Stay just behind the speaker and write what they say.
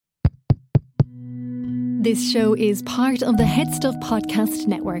This show is part of the Head Stuff Podcast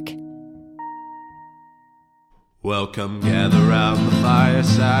Network. Welcome, gather round the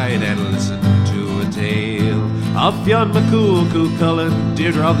fireside and listen to a tale of Fionn McCool, Culhwch,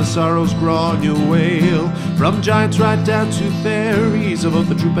 Deirdre of the Sorrows, Gráinne Wail. From giants right down to fairies, of both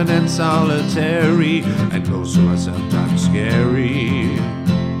the trooping and solitary, and ghosts who are sometimes scary.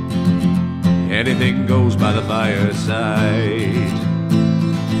 Anything goes by the fireside.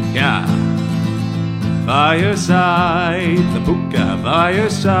 Yeah. Fireside, the Puka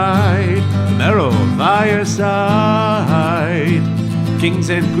fireside, the Marrow fireside.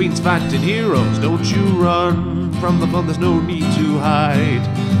 Kings and queens fighting heroes, don't you run from the fun, there's no need to hide.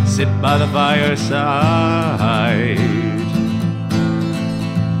 Sit by the fireside.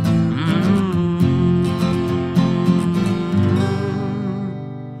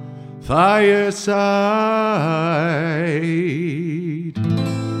 Fireside.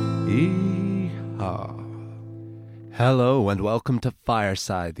 Hello and welcome to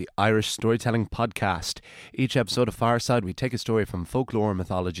Fireside, the Irish storytelling podcast. Each episode of Fireside, we take a story from folklore and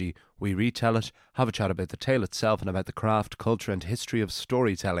mythology, we retell it, have a chat about the tale itself and about the craft, culture and history of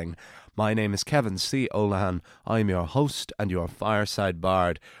storytelling. My name is Kevin C. Olwen. I'm your host and your Fireside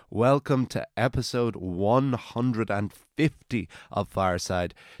Bard. Welcome to episode 150 of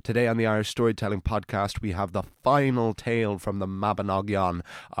Fireside. Today on the Irish Storytelling Podcast, we have the final tale from the Mabinogion,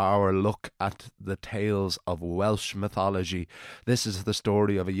 our look at the tales of Welsh mythology. This is the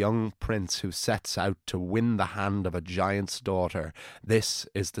story of a young prince who sets out to win the hand of a giant's daughter. This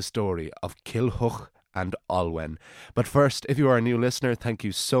is the story of Culhwch and Olwen. But first, if you are a new listener, thank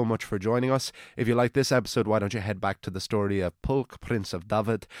you so much for joining us. If you like this episode, why don't you head back to the story of Culhwch, Prince of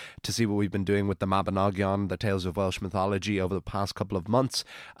Dyfed, to see what we've been doing with the Mabinogion, the tales of Welsh mythology, over the past couple of months.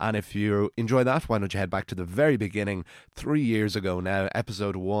 And if you enjoy that, why don't you head back to the very beginning, 3 years ago now,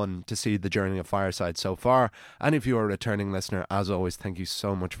 episode 1, to see the journey of Fireside so far. And if you are a returning listener, as always, thank you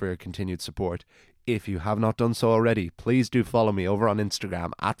so much for your continued support. If you have not done so already, please do follow me over on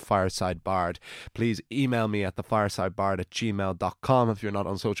Instagram at FiresideBard. Please email me at thefiresidebard@gmail.com if you're not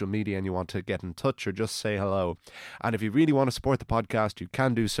on social media and you want to get in touch or just say hello. And if you really want to support the podcast, you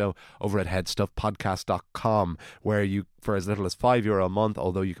can do so over at headstuffpodcast.com, where you, for as little as €5 a month,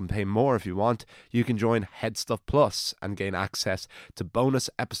 although you can pay more if you want, you can join Headstuff Plus and gain access to bonus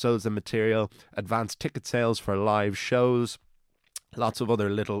episodes and material, advanced ticket sales for live shows, lots of other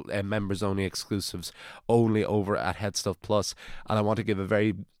little members-only exclusives only over at Headstuff Plus. And I want to give a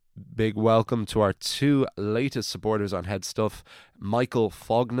very big welcome to our two latest supporters on Headstuff, Michael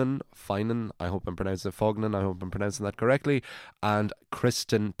Fognan, I hope I'm pronouncing that correctly, and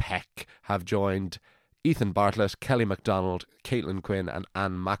Kristen Peck have joined Ethan Bartlett, Kelly MacDonald, Caitlin Quinn and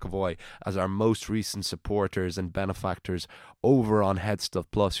Anne McAvoy as our most recent supporters and benefactors over on Headstuff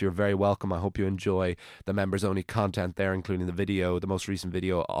Plus. You're very welcome. I hope you enjoy the members-only content there, including the most recent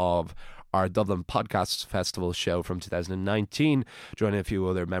video of our Dublin Podcast Festival show from 2019, joining a few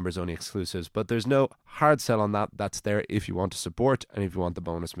other members-only exclusives. But there's no hard sell on that. That's there if you want to support and if you want the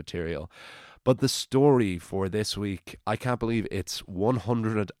bonus material. But the story for this week, I can't believe it's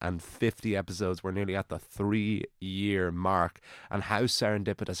 150 episodes. We're nearly at the 3-year mark. And how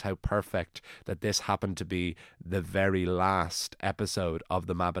serendipitous, how perfect that this happened to be the very last episode of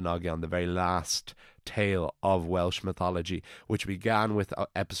the Mabinogion, the very last tale of Welsh mythology, which began with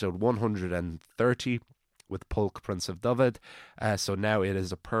episode 130 with Culhwch, Prince of Dyfed. So now it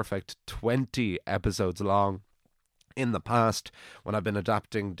is a perfect 20 episodes long. In the past, when I've been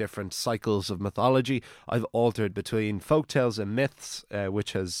adapting different cycles of mythology, I've altered between folktales and myths,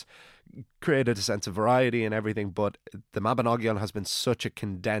 which has created a sense of variety and everything. But the Mabinogion has been such a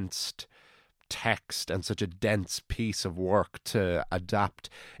condensed text and such a dense piece of work to adapt.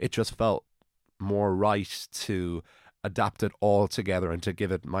 It just felt more right to adapt it all together and to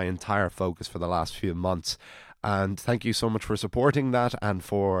give it my entire focus for the last few months. And thank you so much for supporting that and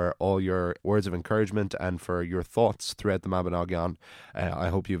for all your words of encouragement and for your thoughts throughout the Mabinogion. I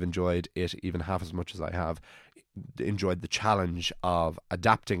hope you've enjoyed it even half as much as I have enjoyed the challenge of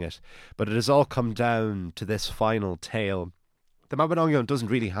adapting it. But it has all come down to this final tale. The Mabinogion doesn't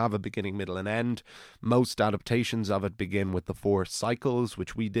really have a beginning, middle and end. Most adaptations of it begin with the 4 cycles,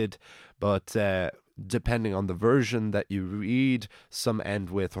 which we did, but depending on the version that you read, some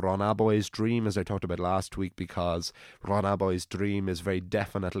end with Rhonabwy's dream, as I talked about last week, because Rhonabwy's dream is very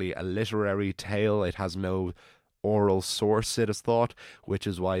definitely a literary tale. It has no oral source, it is thought, which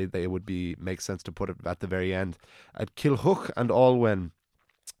is why they would make sense to put it at the very end. At Culhwch and Olwen,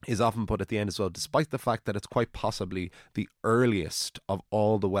 is often put at the end as well, despite the fact that it's quite possibly the earliest of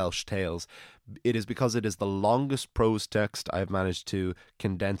all the Welsh tales. It is because it is the longest prose text I've managed to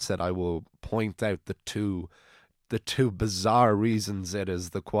condense it. I will point out the two bizarre reasons it is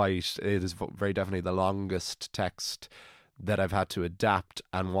very definitely the longest text that I've had to adapt,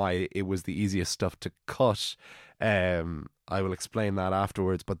 and why it was the easiest stuff to cut. I will explain that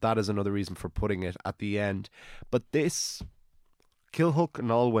afterwards, but that is another reason for putting it at the end. But this Culhwch and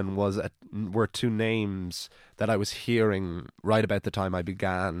Olwen were two names that I was hearing right about the time I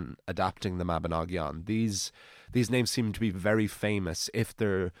began adapting the Mabinogion. These names seem to be very famous. If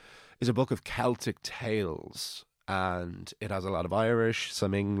there is a book of Celtic tales, and it has a lot of Irish,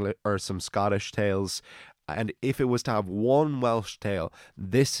 some English or some Scottish tales, and if it was to have one Welsh tale,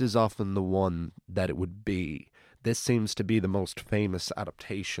 this is often the one that it would be. This seems to be the most famous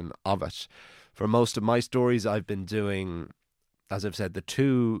adaptation of it. For most of my stories, I've been doing, as I've said,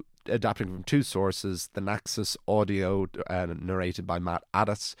 adapting from two sources: the Naxos audio narrated by Matt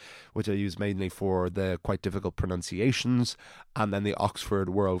Addis, which I use mainly for the quite difficult pronunciations, and then the Oxford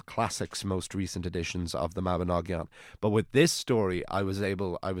World Classics most recent editions of the Mabinogion. But with this story, I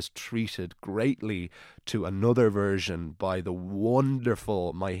was treated greatly to another version by the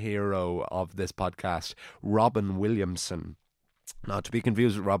wonderful, my hero of this podcast, Robin Williamson. Not to be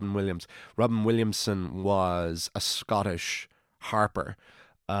confused with Robin Williams. Robin Williamson was a Scottish harper,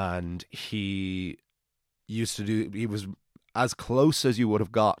 and he was as close as you would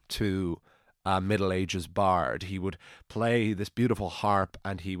have got to a Middle Ages bard. He would play this beautiful harp,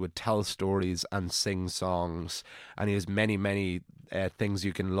 and he would tell stories and sing songs, and he has many things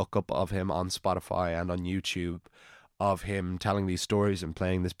you can look up of him on Spotify and on YouTube, of him telling these stories and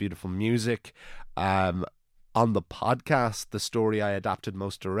playing this beautiful music. On the podcast, the story I adapted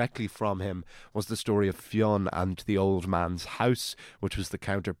most directly from him was the story of Fionn and the Old Man's House, which was the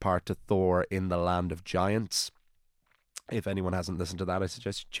counterpart to Thor in the Land of Giants. If anyone hasn't listened to that, I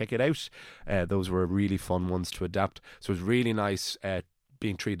suggest you check it out. Those were really fun ones to adapt. So it was really nice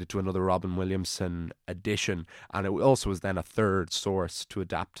being treated to another Robin Williamson edition, and it also was then a third source to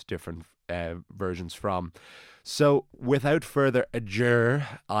adapt different versions from. So without further ado,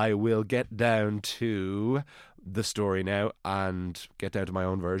 I will get down to the story now and get down to my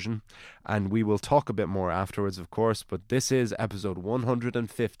own version, and we will talk a bit more afterwards, of course. But this is episode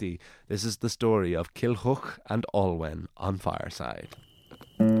 150. This is the story of Culhwch and Olwen on Fireside.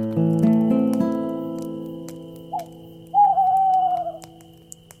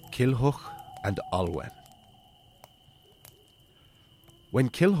 Culhwch and Olwen. When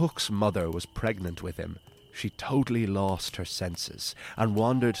Culhwch's mother was pregnant with him, she totally lost her senses and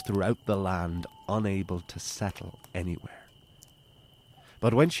wandered throughout the land, unable to settle anywhere.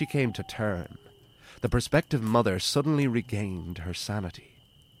 But when she came to term, the prospective mother suddenly regained her sanity.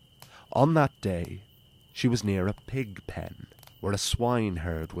 On that day, she was near a pig pen, where a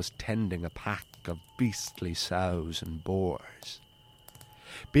swineherd was tending a pack of beastly sows and boars.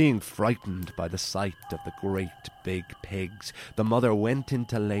 Being frightened by the sight of the great big pigs, the mother went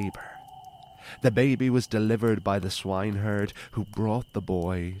into labour. The baby was delivered by the swineherd, who brought the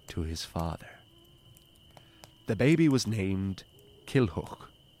boy to his father. The baby was named Culhwch,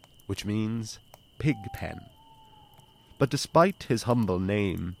 which means pig pen. But despite his humble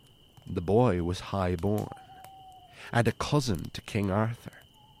name, the boy was high-born, and a cousin to King Arthur.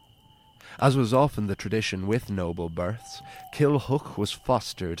 As was often the tradition with noble births, Culhwch was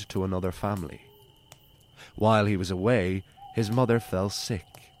fostered to another family. While he was away, his mother fell sick.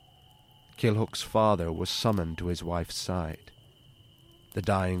 Culhwch's father was summoned to his wife's side. The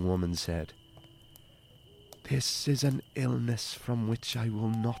dying woman said, "This is an illness from which I will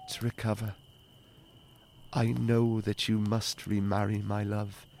not recover. I know that you must remarry, my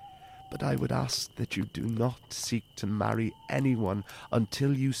love, but I would ask that you do not seek to marry anyone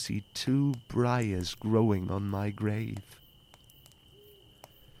until you see 2 briars growing on my grave."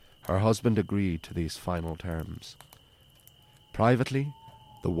 Her husband agreed to these final terms. Privately,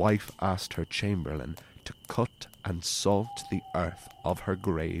 the wife asked her chamberlain to cut and salt the earth of her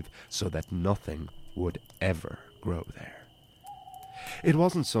grave so that nothing would ever grow there. It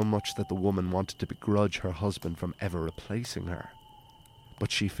wasn't so much that the woman wanted to begrudge her husband from ever replacing her,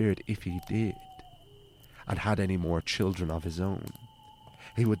 but she feared if he did, and had any more children of his own,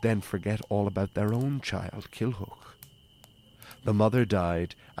 he would then forget all about their own child, Culhwch. The mother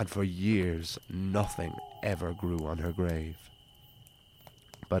died, and for years nothing ever grew on her grave.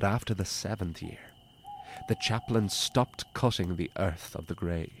 But after the 7th year, the chaplain stopped cutting the earth of the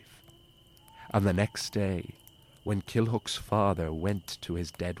grave. And the next day, when Culhwch's father went to his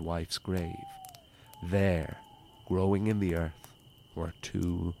dead wife's grave, there, growing in the earth, were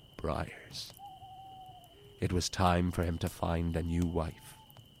 2 briars. It was time for him to find a new wife.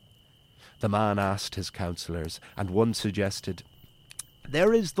 The man asked his counsellors, and one suggested,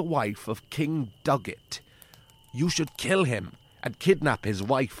 "There is the wife of King Duggett. You should kill him and kidnap his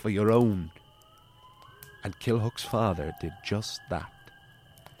wife for your own." And Culhwch's father did just that.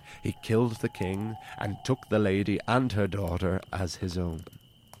 He killed the king and took the lady and her daughter as his own.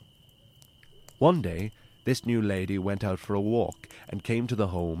 One day, this new lady went out for a walk and came to the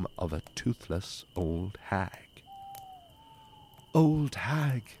home of a toothless old hag. "Old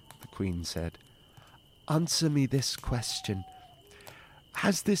hag," the queen said, "answer me this question.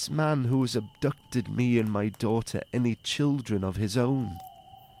 Has this man who has abducted me and my daughter any children of his own?"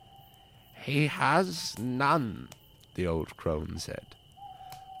 "He has none," the old crone said.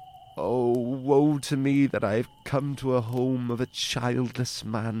 "Oh, woe to me that I have come to a home of a childless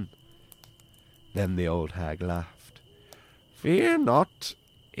man." Then the old hag laughed. "Fear not,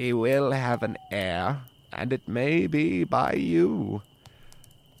 he will have an heir, and it may be by you.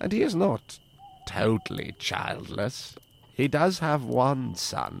 And he is not totally childless. He does have one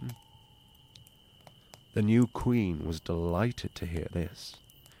son." The new queen was delighted to hear this.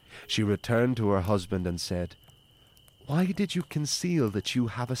 She returned to her husband and said, "Why did you conceal that you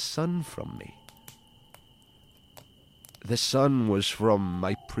have a son from me?" "The son was from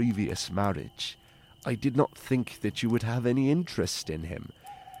my previous marriage. I did not think that you would have any interest in him.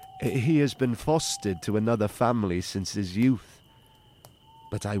 He has been fostered to another family since his youth.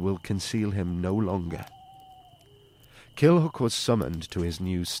 But I will conceal him no longer." Culhwch was summoned to his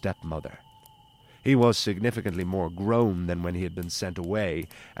new stepmother. He was significantly more grown than when he had been sent away,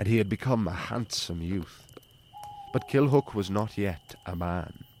 and he had become a handsome youth. But Culhwch was not yet a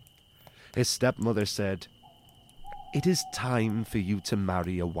man. His stepmother said, "It is time for you to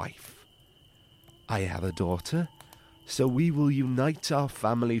marry a wife. I have a daughter, so we will unite our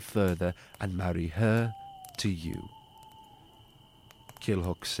family further and marry her to you."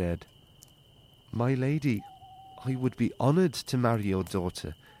 Culhwch said, "My lady, I would be honoured to marry your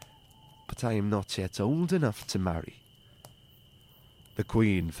daughter, but I am not yet old enough to marry." The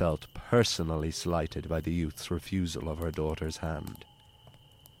queen felt personally slighted by the youth's refusal of her daughter's hand.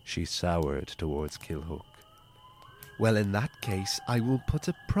 She soured towards Culhwch. "Well, in that case, I will put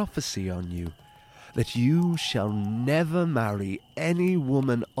a prophecy on you, that you shall never marry any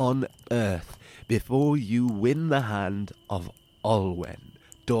woman on earth before you win the hand of Olwen,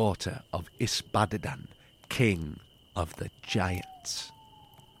 daughter of Ysbaddadan, king of the giants."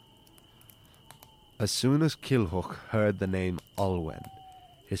 As soon as Culhwch heard the name Olwen,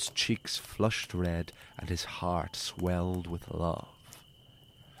 his cheeks flushed red and his heart swelled with love.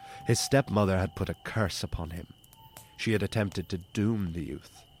 His stepmother had put a curse upon him. She had attempted to doom the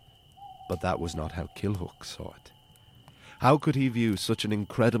youth. But that was not how Culhwch saw it. How could he view such an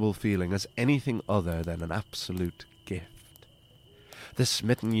incredible feeling as anything other than an absolute gift? The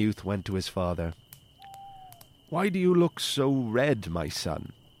smitten youth went to his father. "Why do you look so red, my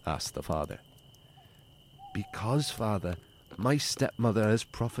son?" asked the father. "Because, father, my stepmother has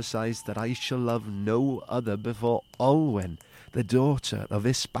prophesied that I shall love no other before Olwen, the daughter of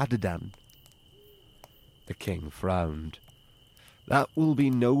Ysbaddadan." The king frowned. "That will be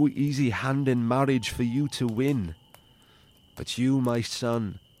no easy hand in marriage for you to win. But you, my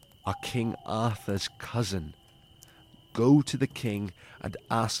son, are King Arthur's cousin. Go to the king and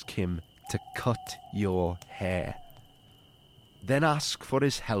ask him to cut your hair. Then ask for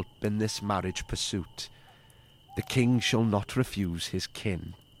his help in this marriage pursuit. The king shall not refuse his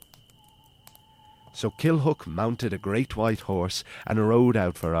kin." So Culhwch mounted a great white horse and rode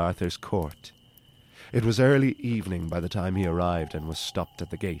out for Arthur's court. It was early evening by the time he arrived and was stopped at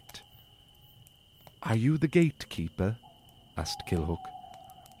the gate. "Are you the gatekeeper?" asked Culhwch.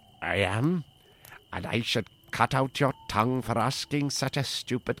 "I am, and I should cut out your tongue for asking such a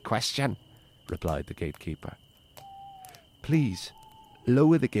stupid question," replied the gatekeeper. "Please,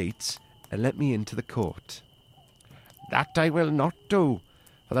 lower the gates and let me into the court." "That I will not do,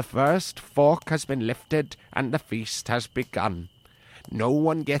 for the first fork has been lifted and the feast has begun. No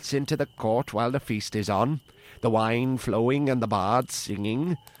one gets into the court while the feast is on, the wine flowing and the bards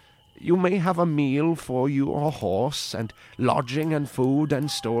singing. You may have a meal for your horse, and lodging and food and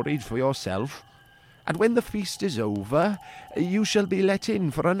storage for yourself, and when the feast is over, you shall be let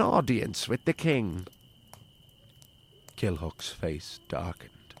in for an audience with the king." Culhwch's face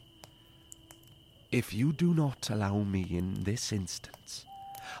darkened. "If you do not allow me in this instance,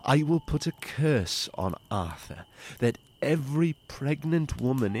 I will put a curse on Arthur, that every pregnant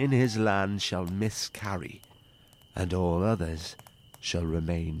woman in his land shall miscarry, and all others shall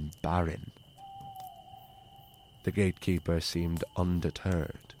remain barren." The gatekeeper seemed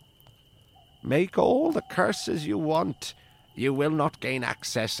undeterred. "Make all the curses you want. You will not gain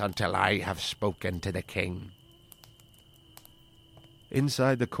access until I have spoken to the king."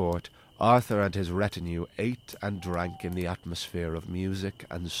 Inside the court, Arthur and his retinue ate and drank in the atmosphere of music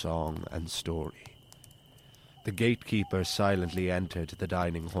and song and story. The gatekeeper silently entered the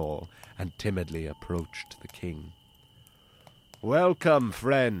dining hall and timidly approached the king. "Welcome,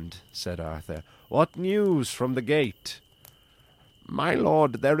 friend," said Arthur. "What news from the gate?" "My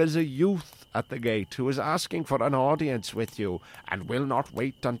lord, there is a youth at the gate who is asking for an audience with you, and will not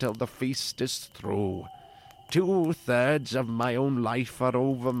wait until the feast is through. 2/3 of my own life are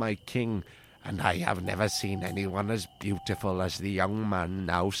over my king, and I have never seen anyone as beautiful as the young man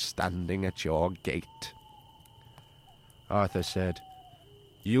now standing at your gate." Arthur said,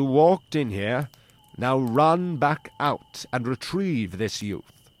 "You walked in here. Now run back out and retrieve this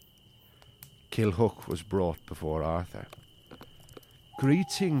youth." Culhwch was brought before Arthur.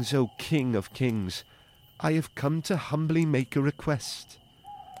 "Greetings, O King of Kings. I have come to humbly make a request."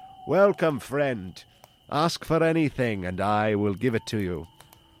 "Welcome, friend. Ask for anything, and I will give it to you.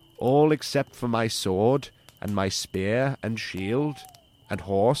 All except for my sword, and my spear and shield, and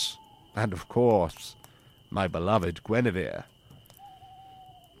horse, and, of course, my beloved Guinevere."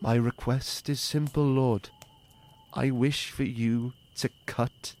 "My request is simple, lord. I wish for you to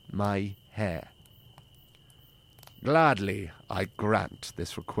cut my hair." "Gladly I grant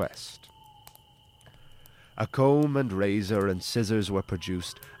this request." A comb and razor and scissors were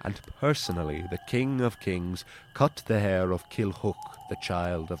produced, and personally the King of Kings cut the hair of Culhwch, the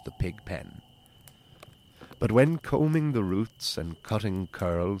child of the pig pen. But when combing the roots and cutting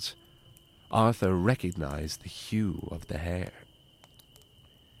curls, Arthur recognized the hue of the hair.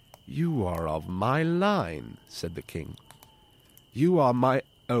 "You are of my line," said the king. "You are my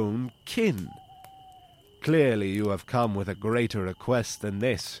own kin. Clearly you have come with a greater request than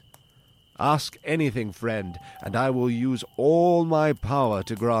this. Ask anything, friend, and I will use all my power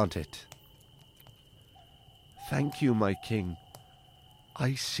to grant it." "Thank you, my king.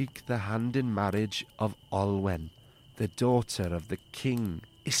 I seek the hand in marriage of Olwen, the daughter of the king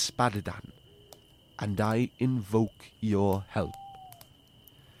Ysbaddadan, and I invoke your help."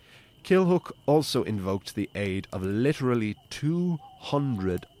 Culhwch also invoked the aid of literally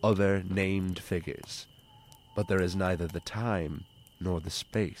 200 other named figures, but there is neither the time nor the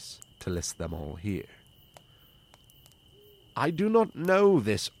space to list them all here. "I do not know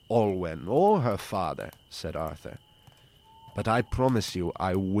this Olwen or her father," said Arthur, "but I promise you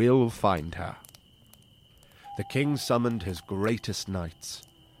I will find her." The king summoned his greatest knights,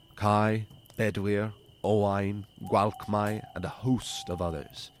 Kai, Bedwyr, Owain, Gwalchmai, and a host of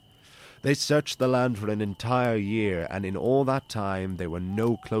others. They searched the land for an entire year, and in all that time they were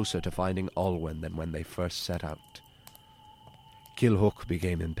no closer to finding Olwen than when they first set out. Culhwch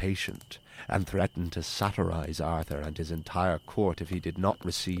became impatient, and threatened to satirize Arthur and his entire court if he did not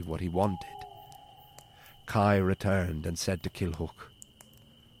receive what he wanted. Kai returned and said to Culhwch,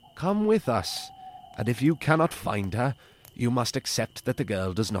 "Come with us, and if you cannot find her, you must accept that the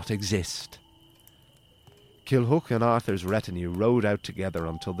girl does not exist." Culhwch and Arthur's retinue rode out together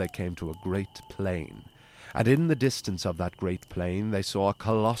until they came to a great plain, and in the distance of that great plain they saw a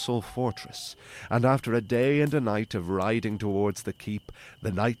colossal fortress, and after a day and a night of riding towards the keep,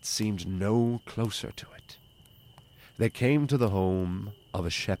 the night seemed no closer to it. They came to the home of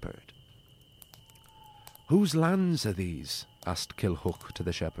a shepherd. "Whose lands are these?" asked Culhwch to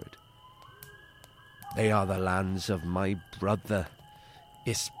the shepherd. "They are the lands of my brother,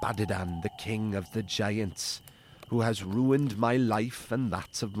 Ysbaddadan, the king of the giants, who has ruined my life and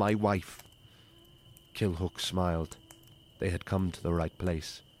that of my wife." Culhwch smiled. They had come to the right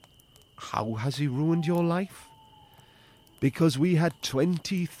place. "How has he ruined your life?" "Because we had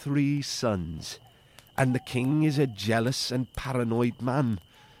 23 sons, and the king is a jealous and paranoid man,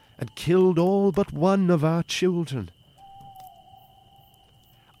 and killed all but one of our children.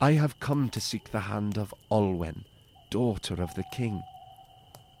 I have come to seek the hand of Olwen, daughter of the king."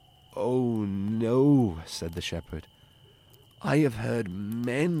 "Oh, no," said the shepherd. "I have heard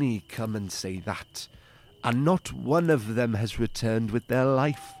many come and say that, and not one of them has returned with their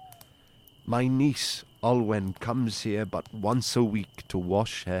life. My niece, Olwen, comes here but once a week to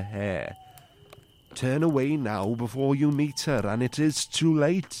wash her hair. Turn away now before you meet her, and it is too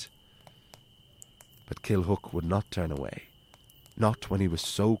late." But Culhwch would not turn away, not when he was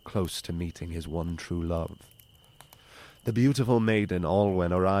so close to meeting his one true love. The beautiful maiden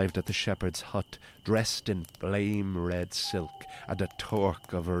Olwen arrived at the shepherd's hut, dressed in flame-red silk, and a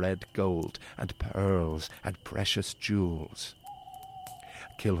torque of red gold, and pearls, and precious jewels.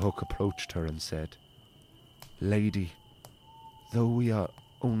 Culhwch approached her and said, Lady, though we are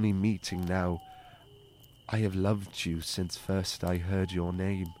only meeting now, I have loved you since first I heard your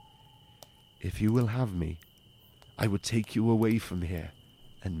name. If you will have me, I would take you away from here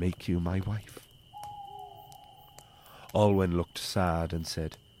and make you my wife." Olwen looked sad and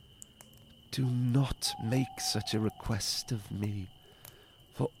said, "Do not make such a request of me,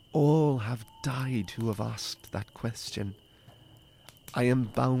 for all have died who have asked that question. I am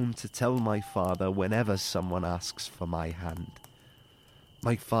bound to tell my father whenever someone asks for my hand.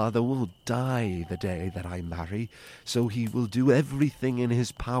 My father will die the day that I marry, so he will do everything in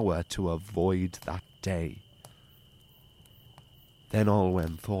his power to avoid that day." Then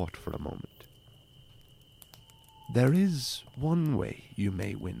Olwen thought for a moment. "There is one way you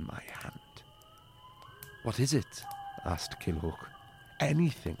may win my hand." "What is it?" asked Culhwch.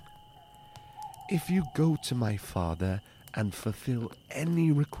 "Anything. If you go to my father and fulfill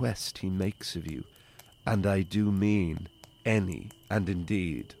any request he makes of you, and I do mean any, and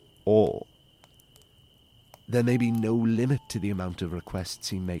indeed all, there may be no limit to the amount of requests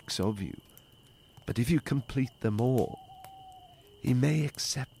he makes of you, but if you complete them all, he may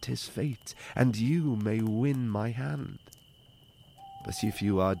accept his fate, and you may win my hand. But if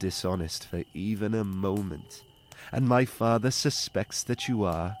you are dishonest for even a moment, and my father suspects that you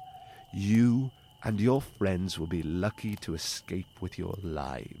are, you and your friends will be lucky to escape with your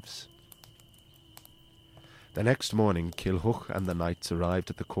lives." The next morning, Culhwch and the knights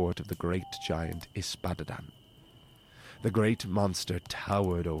arrived at the court of the great giant Ysbaddadan. The great monster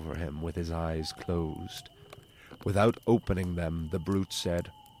towered over him with his eyes closed. Without opening them, the brute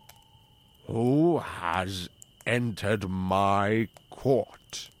said, "Who has entered my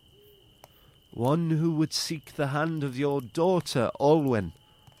court?" "One who would seek the hand of your daughter, Olwen."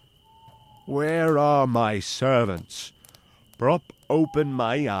 "Where are my servants? Prop open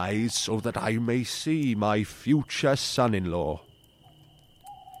my eyes so that I may see my future son-in-law."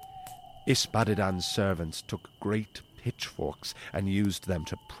 Ysbaddadan's servants took great pitchforks and used them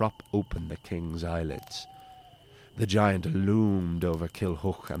to prop open the king's eyelids. The giant loomed over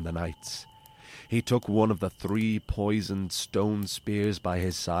Culhwch and the knights. He took one of the 3 poisoned stone spears by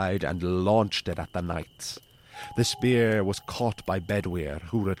his side and launched it at the knights. The spear was caught by Bedwyr,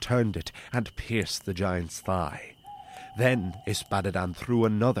 who returned it and pierced the giant's thigh. Then Ysbaddadan threw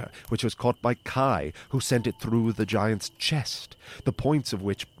another, which was caught by Kai, who sent it through the giant's chest, the points of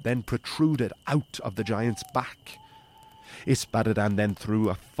which then protruded out of the giant's back. Ysbaddadan then threw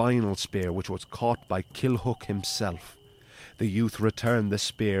a final spear, which was caught by Culhwch himself. The youth returned the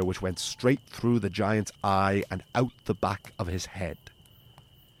spear, which went straight through the giant's eye and out the back of his head.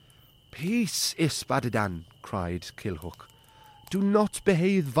 "Peace, Ysbaddadan," cried Culhwch. "Do not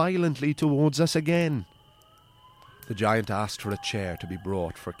behave violently towards us again." The giant asked for a chair to be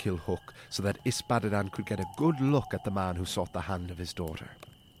brought for Culhwch, so that Ysbaddadan could get a good look at the man who sought the hand of his daughter.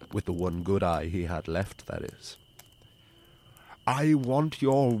 With the one good eye he had left, that is. "I want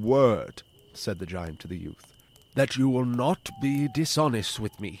your word," said the giant to the youth, "that you will not be dishonest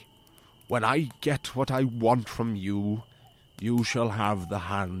with me. When I get what I want from you, you shall have the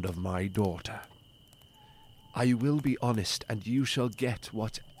hand of my daughter." "I will be honest, and you shall get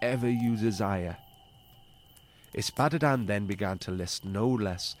whatever you desire." Ysbaddadan then began to list no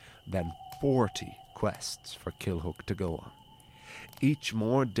less than 40 quests for Culhwch to go on, each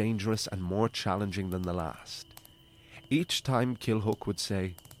more dangerous and more challenging than the last. Each time Culhwch would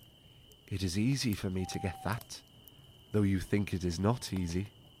say, "It is easy for me to get that, though you think it is not easy."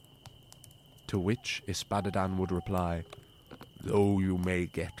 To which Ysbaddadan would reply, "Though you may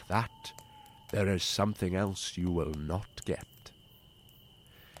get that, there is something else you will not get."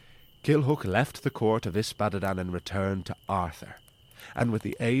 Culhwch left the court of Ysbaddadan and returned to Arthur, and with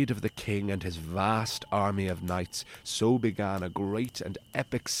the aid of the king and his vast army of knights, so began a great and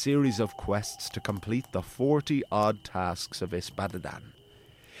epic series of quests to complete the 40-odd tasks of Ysbaddadan.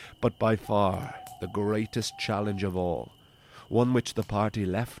 But by far the greatest challenge of all, one which the party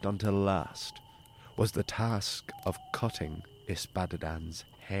left until last, was the task of cutting Ysbaddadan's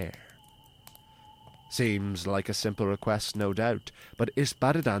hair. Seems like a simple request, no doubt, but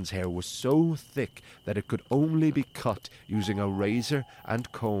Ysbaddadan's hair was so thick that it could only be cut using a razor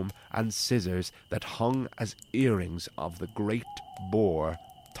and comb and scissors that hung as earrings of the great boar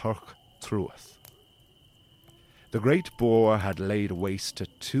Culhwch. The great boar had laid waste to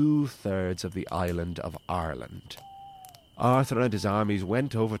 2/3 of the island of Ireland. Arthur and his armies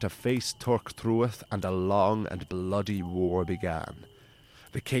went over to face Culhwch, and a long and bloody war began.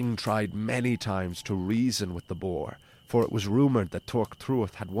 The king tried many times to reason with the boar, for it was rumoured that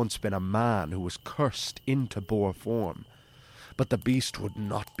Culhwch had once been a man who was cursed into boar form. But the beast would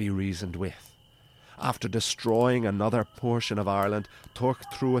not be reasoned with. After destroying another portion of Ireland,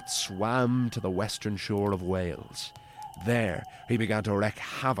 Culhwch swam to the western shore of Wales. There, he began to wreak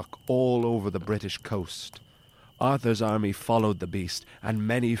havoc all over the British coast. Arthur's army followed the beast, and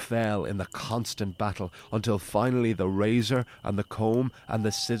many fell in the constant battle, until finally the razor and the comb and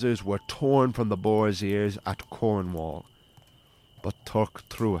the scissors were torn from the boar's ears at Cornwall. But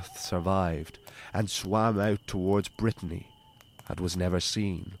Culhwch survived, and swam out towards Brittany, and was never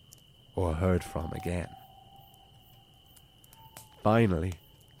seen or heard from again. Finally,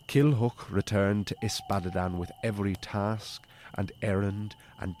 Culhwch returned to Ysbaddadan with every task and errand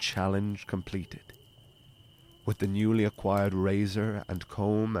and challenge completed. With the newly acquired razor and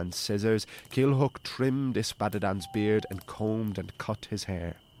comb and scissors, Culhwch trimmed Ysbaddadan's beard and combed and cut his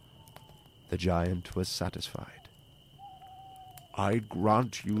hair. The giant was satisfied. "I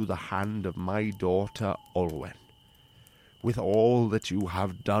grant you the hand of my daughter Olwen. With all that you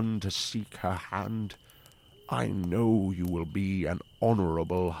have done to seek her hand, I know you will be an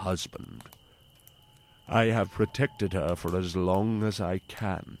honourable husband. I have protected her for as long as I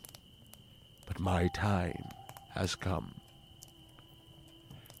can, but my time has come."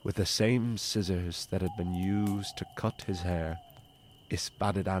 With the same scissors that had been used to cut his hair,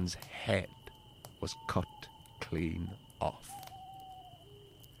 Ysbaddadan's head was cut clean off.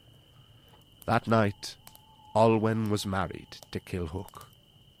 That night, Olwen was married to Culhwch,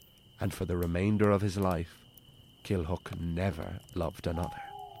 and for the remainder of his life, Culhwch never loved another,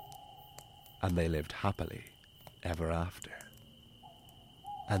 and they lived happily ever after.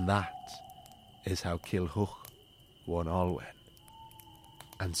 And that is how Culhwch won Olwen.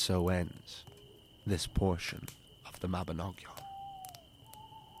 And so ends this portion of the Mabinogion.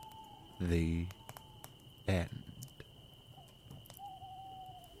 The end.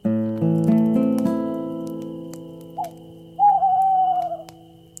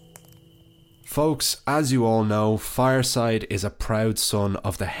 Folks, as you all know, Fireside is a proud son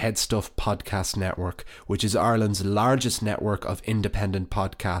of the Headstuff Podcast Network, which is Ireland's largest network of independent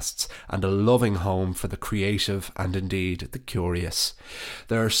podcasts and a loving home for the creative and indeed the curious.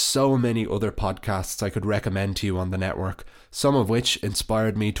 There are so many other podcasts I could recommend to you on the network, some of which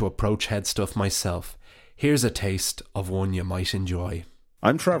inspired me to approach Headstuff myself. Here's a taste of one you might enjoy.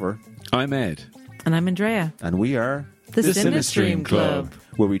 I'm Trevor. I'm Ed. And I'm Andrea. And we are The Cinestream Club,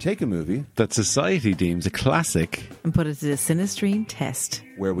 where we take a movie that society deems a classic and put it to the Cinestream test.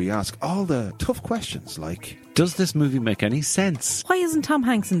 where we ask all the tough questions like, does this movie make any sense? Why isn't Tom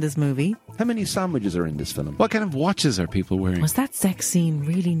Hanks in this movie? how many sandwiches are in this film? What kind of watches are people wearing? Was that sex scene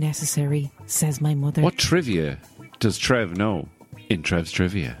really necessary? Says my mother. What trivia does Trev know in Trev's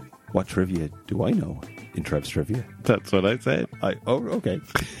Trivia? What trivia do I know in Trev's Trivia? That's what I said. Okay.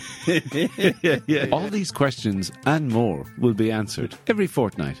 All these questions and more will be answered every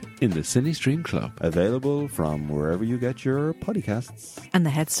fortnight in the Cinestream Club. Available from wherever you get your podcasts. And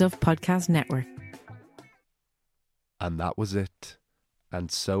the Headstuff Podcast Network. And that was it. And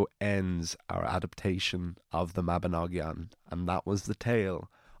so ends our adaptation of the Mabinogion. And that was the tale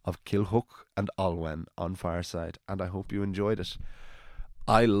of Culhwch and Olwen on Fireside. And I hope you enjoyed it.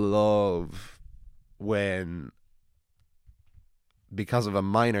 I love when, because of a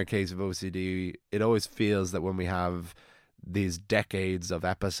minor case of OCD, it always feels that when we have these decades of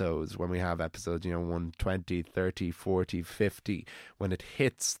episodes, when we have episodes, 1, 20, 30, 40, 50, when it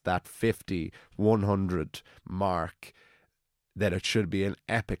hits that 50, 100 mark, that it should be an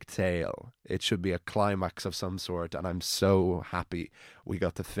epic tale. It should be a climax of some sort, and I'm so happy we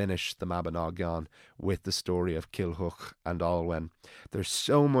got to finish the Mabinogion with the story of Culhwch and Olwen. There's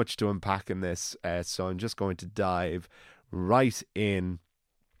so much to unpack in this, so I'm just going to dive right in.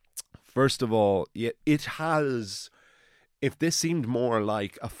 First of all, it has... If this seemed more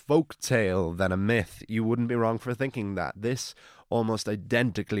like a folk tale than a myth, you wouldn't be wrong for thinking that. This almost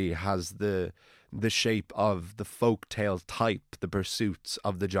identically has the shape of the folk tale type, the pursuits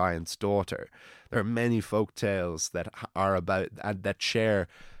of the giant's daughter. There are many folk tales that are about that share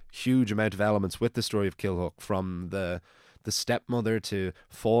huge amount of elements with the story of Culhwch, from the stepmother to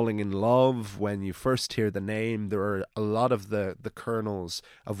falling in love when you first hear the name. There are a lot of the kernels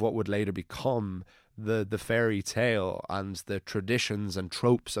of what would later become the fairy tale, and the traditions and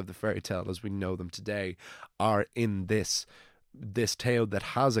tropes of the fairy tale as we know them today are in this tale that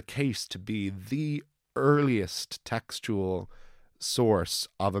has a case to be the earliest textual source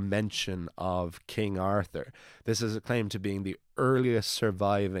of a mention of King Arthur. This is acclaimed to being the earliest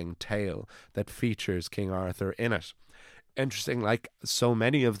surviving tale that features King Arthur in it. Interesting, like so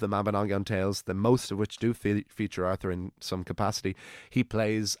many of the Mabinogion tales, the most of which do feature Arthur in some capacity, he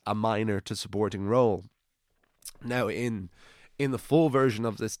plays a minor to supporting role. Now, in In the full version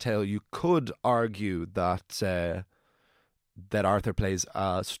of this tale, you could argue that Arthur plays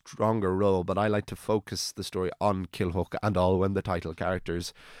a stronger role, but I like to focus the story on Culhwch and Olwen, the title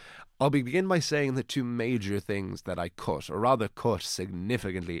characters. I'll begin by saying the two major things that I cut, or rather cut,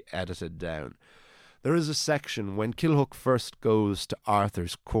 significantly edited down. There is a section when Culhwch first goes to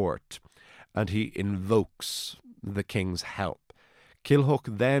Arthur's court, and he invokes the king's help.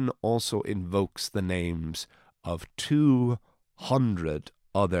 Culhwch then also invokes the names of 200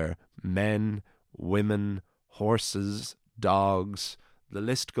 other men, women, horses, dogs, the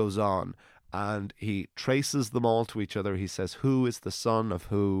list goes on, and he traces them all to each other. He says who is the son of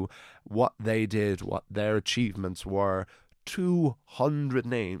who, what they did, what their achievements were. 200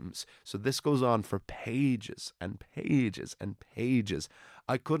 names. So this goes on for pages and pages and pages.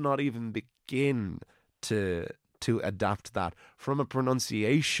 I could not even begin to adapt that from a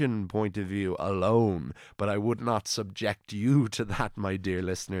pronunciation point of view alone, but I would not subject you to that, my dear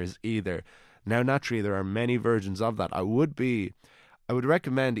listeners, either. Now, naturally, there are many versions of that. I would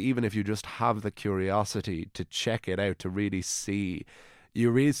recommend, even if you just have the curiosity, to check it out, to really see.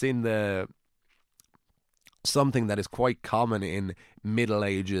 You're really seeing something that is quite common in Middle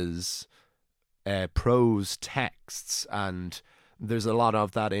Ages prose texts, and there's a lot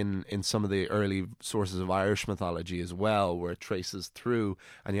of that in some of the early sources of Irish mythology as well, where it traces through,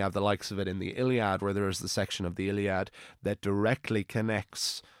 and you have the likes of it in the Iliad, where there is the section of the Iliad that directly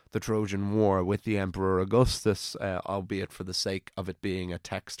connects the Trojan War with the Emperor Augustus, albeit for the sake of it being a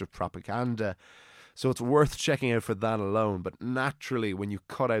text of propaganda. So it's worth checking out for that alone. But naturally, when you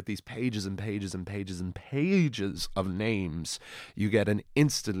cut out these pages and pages and pages and pages of names, you get an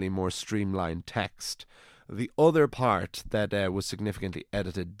instantly more streamlined text. The other part that was significantly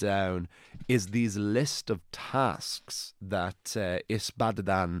edited down is these list of tasks that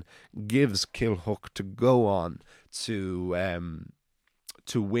Ysbaddadan gives Culhwch to go on to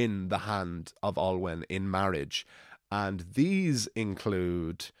win the hand of Olwen in marriage. And these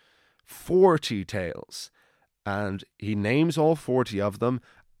include 40 tales, and he names all 40 of them,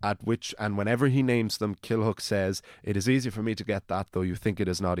 and whenever he names them, Culhwch says, "It is easy for me to get that, though you think it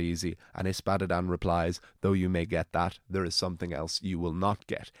is not easy." And Ysbaddadan replies, "Though you may get that, there is something else you will not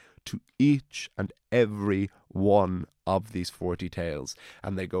get," to each and every one of these 40 tales.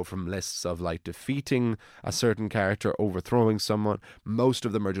 And they go from lists of like defeating a certain character, overthrowing someone. Most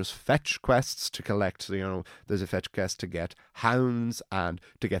of them are just fetch quests to collect. There's a fetch quest to get hounds, and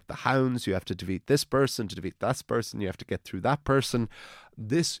to get the hounds you have to defeat this person. To defeat that person you have to get through that person.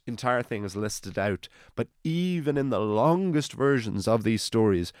 This entire thing is listed out, but even in the longest versions of these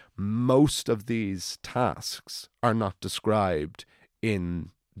stories, most of these tasks are not described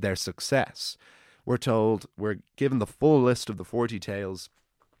in their success. We're given the full list of the 40 tales,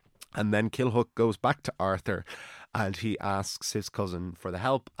 and then Culhwch goes back to Arthur and he asks his cousin for the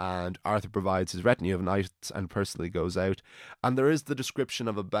help, and Arthur provides his retinue of knights and personally goes out. And there is the description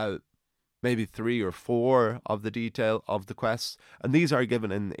of about maybe 3 or 4 of the detail of the quests, and these are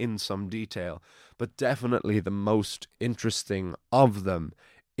given in some detail, but definitely the most interesting of them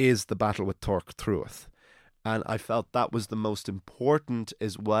is the battle with Culhwch. And I felt that was the most important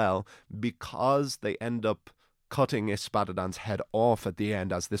as well, because they end up cutting Ysbaddadan's head off at the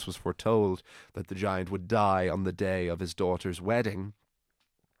end, as this was foretold, that the giant would die on the day of his daughter's wedding,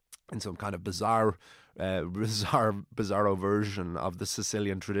 in some kind of bizarro version of the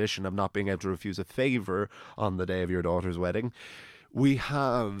Sicilian tradition of not being able to refuse a favour on the day of your daughter's wedding. We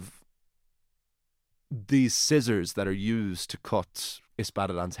have these scissors that are used to cut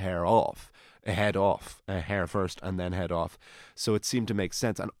Ysbaddadan's hair off. Hair first and then head off. So it seemed to make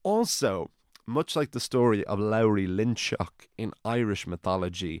sense. And also, much like the story of Lowry Lynchok in Irish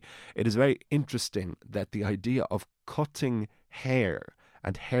mythology, it is very interesting that the idea of cutting hair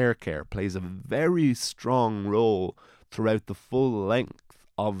and hair care plays a very strong role throughout the full length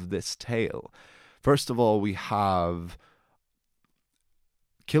of this tale. First of all, we have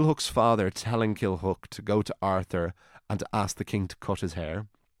Culhwch's father telling Culhwch to go to Arthur and to ask the king to cut his hair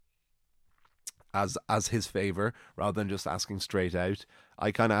as his favour, rather than just asking straight out.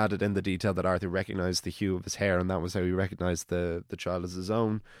 I kind of added in the detail that Arthur recognised the hue of his hair, and that was how he recognised the child as his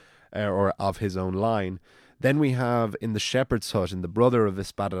own, or of his own line. Then we have in the shepherd's hut, in the brother of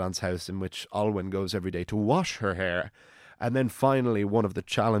Ysbaddadan's house, in which Olwen goes every day to wash her hair. And then finally, one of the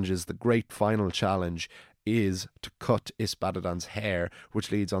challenges, the great final challenge, is to cut Ysbaddadan's hair, which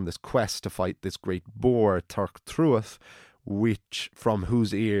leads on this quest to fight this great boar, Culhwch, from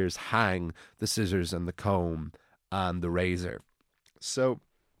whose ears hang the scissors and the comb and the razor. So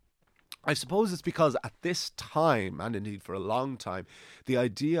I suppose it's because at this time, and indeed for a long time, the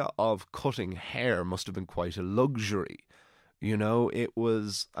idea of cutting hair must have been quite a luxury. You know, it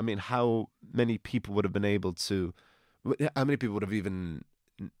was, I mean, how many people would have been able to, how many people would have even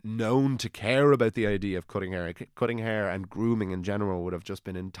known to care about the idea of cutting hair? Cutting hair and grooming in general would have just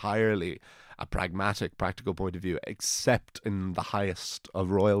been entirely a pragmatic, practical point of view, except in the highest of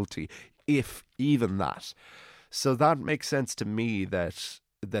royalty, if even that. So that makes sense to me that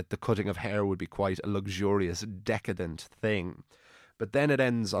the cutting of hair would be quite a luxurious, decadent thing. But then it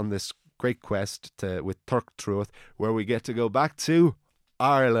ends on this great quest with Culhwch, where we get to go back to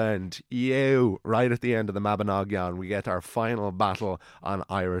Ireland. Right at the end of the Mabinogion, we get our final battle on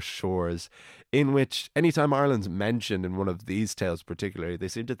Irish shores, in which anytime Ireland's mentioned in one of these tales particularly, they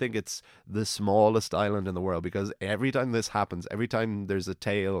seem to think it's the smallest island in the world, because every time this happens, every time there's a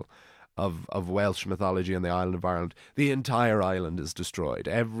tale of Welsh mythology on the island of Ireland, the entire island is destroyed.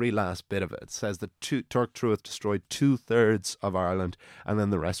 Every last bit of it. It says that Culhwch destroyed 2/3 of Ireland, and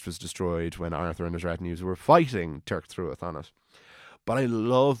then the rest was destroyed when Arthur and his retinues were fighting Culhwch on it. But I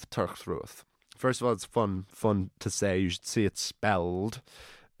love Culhwch. First of all, it's fun to say. You should see it spelled.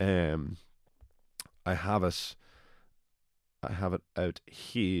 I have it out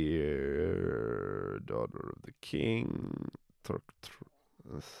here. Daughter of the King.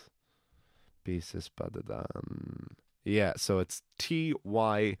 Culhwch. Pieces Badadan. Yeah, so it's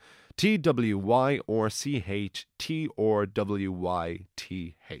TWY or CH TORWYTH.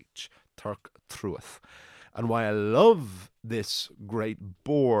 Culhwch. And why I love this great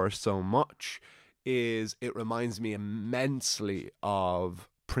boar so much is it reminds me immensely of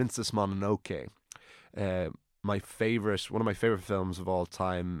Princess Mononoke. One of my favorite films of all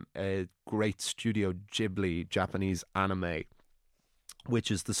time, a great Studio Ghibli Japanese anime,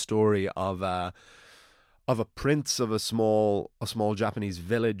 which is the story of a prince of a small Japanese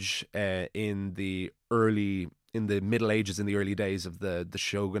village in the Middle Ages, in the early days of the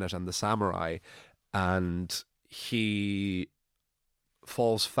shogunate and the samurai, and he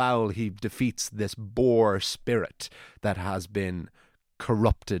falls foul. He defeats this boar spirit that has been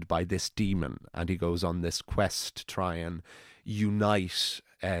corrupted by this demon, and he goes on this quest to try and unite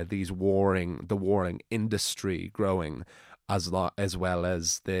the warring industry growing, as well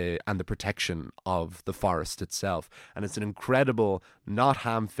as the protection of the forest itself. And it's an incredible, not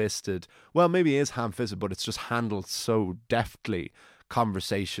ham-fisted, well, maybe it is ham-fisted, but it's just handled so deftly,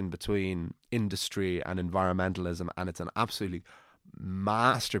 conversation between industry and environmentalism, and it's an absolutely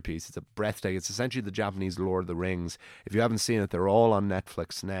masterpiece. It's a breathtaking. It's essentially the Japanese Lord of the Rings. If you haven't seen it, they're all on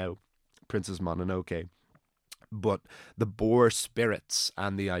Netflix now. Princess Mononoke. But the boar spirits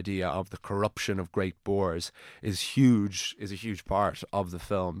and the idea of the corruption of great boars is a huge part of the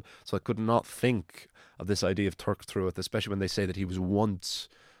film. So I could not think of this idea of Culhwch, especially when they say that he was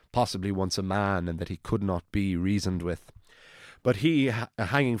possibly once a man, and that he could not be reasoned with. But he,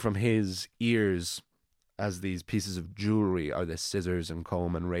 hanging from his ears as these pieces of jewellery, are the scissors and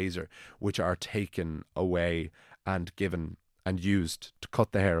comb and razor, which are taken away and given and used to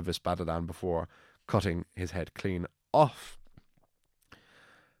cut the hair of Ysbaddadan before cutting his head clean off.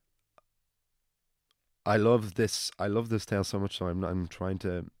 I love this tale so much, so I'm trying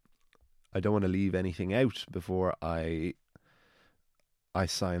to, I don't want to leave anything out before I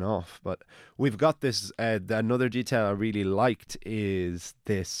sign off. But we've got this another detail I really liked is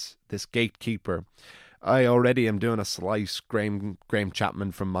this gatekeeper. I already am doing a slight Graham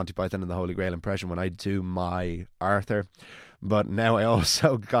Chapman from Monty Python and the Holy Grail impression when I do my Arthur. But now I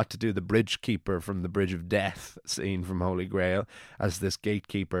also got to do the bridge keeper from the Bridge of Death scene from Holy Grail as this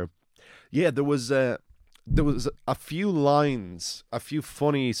gatekeeper. Yeah, there was a few lines, a few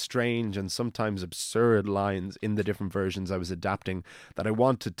funny, strange, and sometimes absurd lines in the different versions I was adapting that I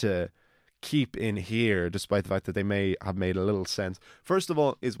wanted to keep in here, despite the fact that they may have made a little sense. First of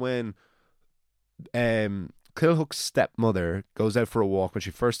all is when Culhwch's stepmother goes out for a walk. When she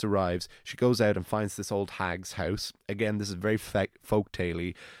first arrives, she goes out and finds this old hag's house. Again, this is very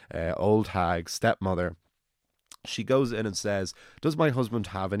folk-tale-y. Old hag, stepmother. She goes in and says, "Does my husband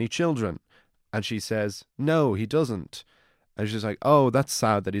have any children?" And she says, "No, he doesn't." And she's like, "Oh, that's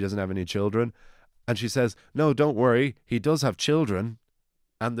sad that he doesn't have any children." And she says, "No, don't worry, he does have children."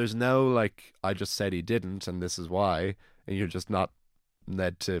 And there's no, like, I just said he didn't, and this is why. And you're just not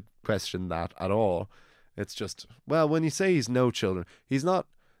led to question that at all. It's just, well, when you say he's no children, he's not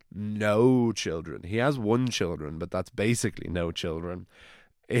no children. He has one children, but that's basically no children.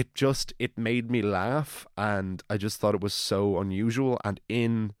 It made me laugh, and I just thought it was so unusual and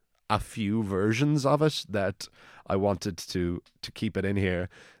in a few versions of it that I wanted to keep it in here.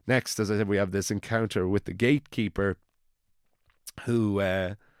 Next, as I said, we have this encounter with the gatekeeper who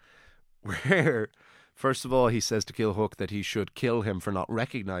where First of all, he says to Culhwch that he should kill him for not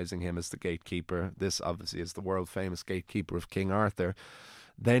recognising him as the gatekeeper. This obviously is the world-famous gatekeeper of King Arthur.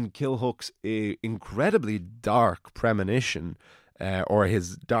 Then Culhwch's incredibly dark premonition, or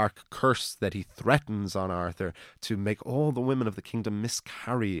his dark curse that he threatens on Arthur to make all the women of the kingdom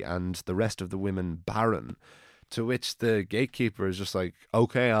miscarry and the rest of the women barren. To which the gatekeeper is just like,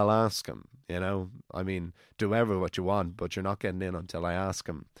 okay, I'll ask him. I mean, do ever what you want, but you're not getting in until I ask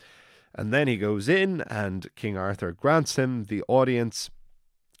him. And then he goes in, and King Arthur grants him the audience,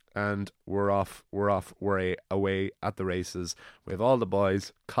 and we're away at the races. We have all the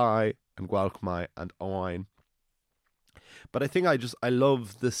boys, Kai and Culhwch and Olwen. But I think I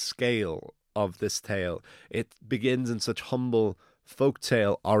love the scale of this tale. It begins in such humble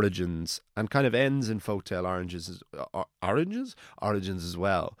folktale origins and kind of ends in folktale origins as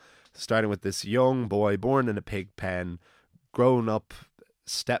well. Starting with this young boy born in a pig pen, grown up.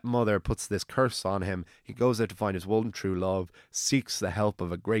 Stepmother puts this curse on him. He goes out to find his one true love, seeks the help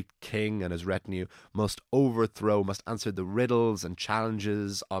of a great king, and his retinue must answer the riddles and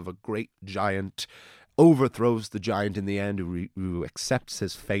challenges of a great giant, overthrows the giant in the end, who accepts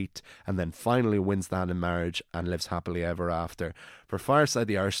his fate, and then finally wins the hand in marriage and lives happily ever after. For Fireside,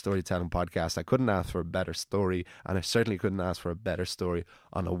 the Irish Storytelling Podcast, I couldn't ask for a better story, and I certainly couldn't ask for a better story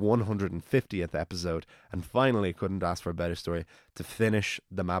on a 150th episode, and finally couldn't ask for a better story to finish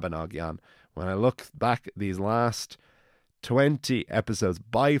the Mabinogion. When I look back at these last 20 episodes,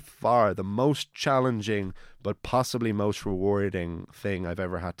 by far the most challenging but possibly most rewarding thing I've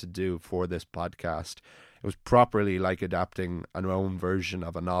ever had to do for this podcast. It was properly like adapting an own version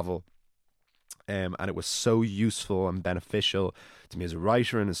of a novel, and it was so useful and beneficial to me as a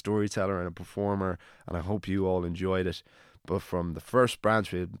writer and a storyteller and a performer, and I hope you all enjoyed it. But from the first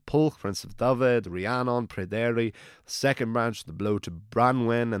branch, we had Culhwch, Prince of Dyfed, Rhiannon, Pryderi. The second branch, the blow to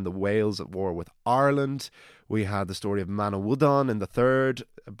Branwen and the Wales at war with Ireland. We had the story of Manawyddan in the third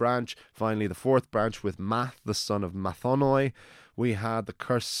branch. Finally, the fourth branch with Math, the son of Mathonoi. We had the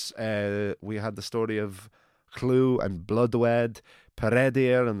curse. We had the story of Culhwch and Bloodwed.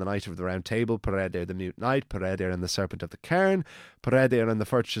 Peredur and the Knight of the Round Table, Peredur the Mute Knight, Peredur and the Serpent of the Cairn, Peredur and the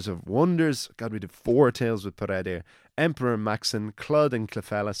Virtues of Wonders. God, we did 4 tales with Peredur. Emperor Maxen, Clud and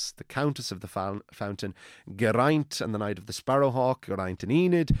Clefellus, the Countess of the Fountain, Geraint and the Knight of the Sparrowhawk, Geraint and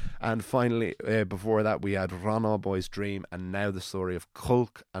Enid, and finally, before that, we had Ronna Boy's Dream, and now the story of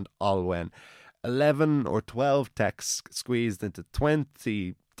Culhwch and Olwen. 11 or 12 texts squeezed into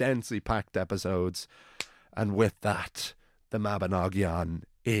 20 densely packed episodes, and with that, the Mabinogion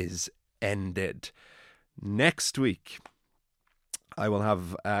is ended. Next week, I will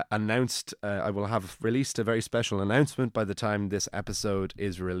have released a very special announcement by the time this episode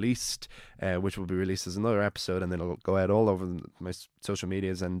is released, which will be released as another episode, and then it'll go out all over my social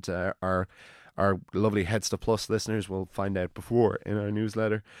medias, and our lovely Headstuff Plus listeners will find out before in our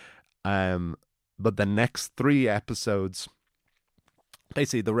newsletter. But the next 3 episodes,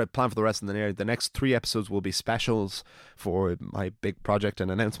 basically the plan for the rest of the year, the next 3 episodes will be specials for my big project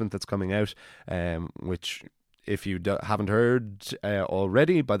and announcement that's coming out, which, if you haven't heard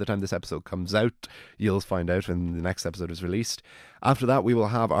already, by the time this episode comes out, you'll find out when the next episode is released. After that, we will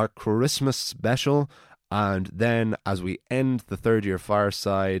have our Christmas special, and then as we end the third year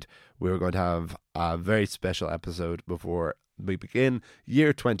Fireside, we're going to have a very special episode before we begin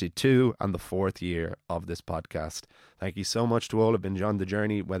year 22 and the 4th year of this podcast. Thank you so much to all who've been on the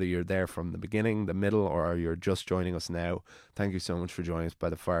journey, whether you're there from the beginning, the middle, or you're just joining us now. Thank you so much for joining us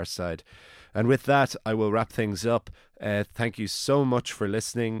by the Fireside. And with that, I will wrap things up. Thank you so much for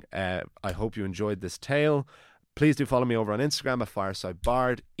listening. I hope you enjoyed this tale. Please do follow me over on Instagram at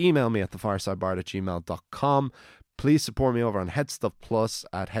FiresideBard. Email me at thefiresidebard@gmail.com. Please support me over on Headstuff Plus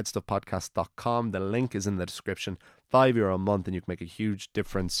at headstuffpodcast.com. The link is in the description. €5 a month, and you can make a huge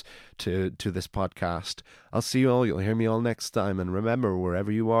difference to this podcast. I'll see you all. You'll hear me all next time. And remember,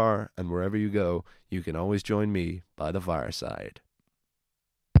 wherever you are and wherever you go, you can always join me by the fireside.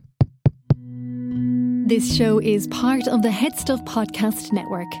 This show is part of the Headstuff Podcast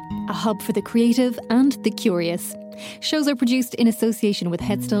Network, a hub for the creative and the curious. Shows are produced in association with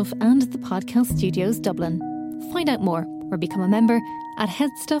Headstuff and the Podcast Studios Dublin. Find out more or become a member at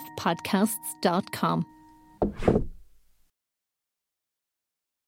headstuffpodcasts.com.